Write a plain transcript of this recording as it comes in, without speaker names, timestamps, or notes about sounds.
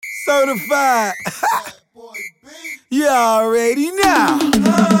certified. You already know.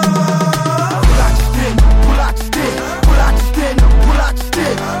 Pull out your stick, pull out your stick, pull out your stick, pull out your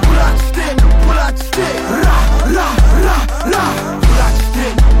stick, pull out your stick, pull out your stick. Ra, ra, ra, ra. Pull out your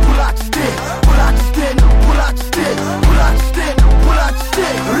stick, pull out your stick, pull out your stick, pull out your stick, pull out your stick, pull out your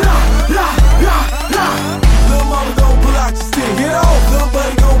stick. Ra, ra, ra, ra. Little mama gon' pull out your stick. Get off. Little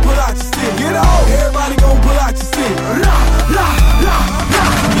buddy gon' pull out your stick. Get off. Everybody gon' pull out your stick. Ra, ra, ra, ra.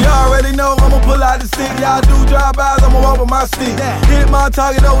 You already know I'ma pull out the stick. Y'all do drive-bys, I'ma walk with my stick. Hit my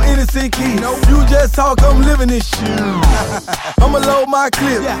target, no innocent key. You just talk, I'm living this shit. I'ma load my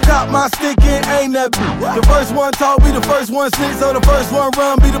clip, cop my stick and ain't nothing. The first one talk, be the first one slick. So the first one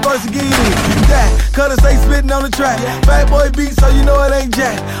run, be the first to get in. That, cutter stay spitting on the track. Fat boy beat, so you know it ain't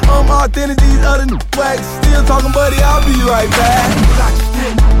jack. I'm authentic, these other wax. Still talking, buddy, I'll be right back. Pull out your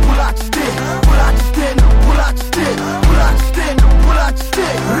stick, pull out your stick, pull out your stick, pull out your stick, pull out your stick, pull out your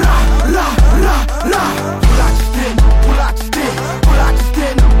stick. Ra, ra, ra, ra. Pull out your stick, pull out your stick, pull out your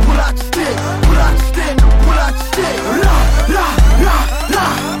stick, pull out your stick, pull out your stick, pull out your stick. Ra, ra, ra, ra.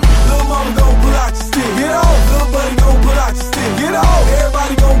 Little mama gon' pull out your stick. Get off. Little buddy gon' pull out your stick. Get off.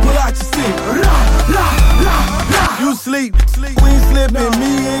 Everybody gon' pull out your stick. Ra, ra, ra, ra. You sleep, we ain't slipping.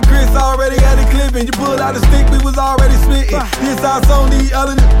 Me and Chris already had it clipping. You pulled out the stick, we was already spitting. This house on the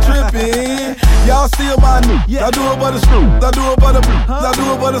other tripping. Y'all steal my new. I do it but a screw. I do it but a I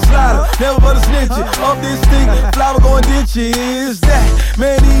do it but a slider. Never but a snitching. Off this stick, flower going ditches. That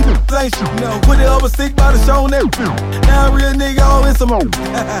man, these ain't shit. Put the other stick by the shoulder. Now a real nigga all in some more.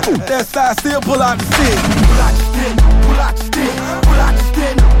 That side still pull out the stick. Pull out your stick, pull out your stick, pull out your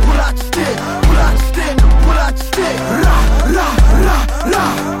stick, pull out your stick, pull out your stick, pull out your stick. Ra, ra, ra, ra.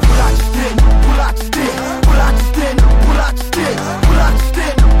 Pull out your stick, pull out your stick, pull out your stick, pull out your stick, pull out your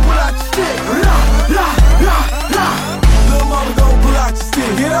stick, pull out your stick. Ra, ra, ra, ra. Little mama gon' pull out your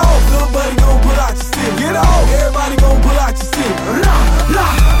stick. Get off. Little buddy gon' pull out your stick. Get off. Everybody gon' pull out your stick. Ra, ra,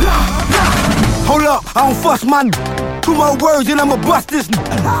 ra, ra. Hold up, I don't fuss my n. 2 more words and I'ma bust this n.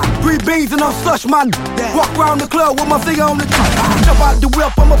 3 beans and I'm slush my n. Walk around the club with my finger on the jump out the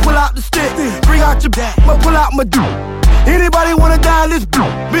whip, I'ma pull out the stick. Bring out your back, I'ma pull out my dude. Anybody wanna die this blue?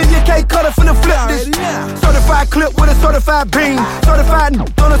 Been your cake cutter finna flip this. Certified clip with a certified beam. Certified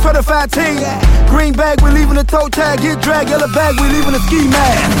on a certified team. Green bag, we leaving a toe tag. Get dragged, yellow bag, we leaving a ski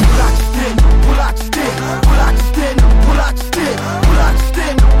mask. Pull out your stick, pull out your stick, pull out your stick, pull out your stick, pull out your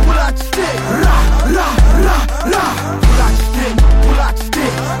stick, pull out your stick. Ra, ra, ra, ra. Pull out your stick, pull out your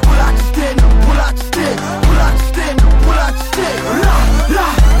stick, pull out your stick, pull out your stick, pull out your stick, pull out your stick. Ra, ra,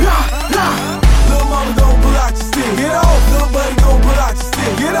 ra, ra. Little mama gon' pull out your stick. Get off. Little buddy gon' pull out your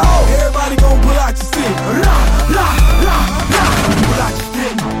stick. Get off. Everybody gon' pull out your stick. Ra, ra, ra, ra. Pull out your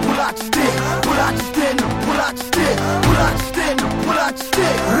stick, pull out your stick, pull out your stick, pull out your stick, pull out your stick, pull out your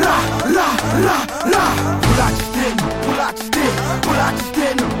stick. Ra, ra, ra, ra. Pull out your stick, pull out your stick, pull out your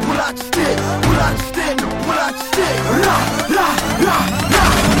stick, pull out your stick, pull out your stick, pull out your stick. Ra.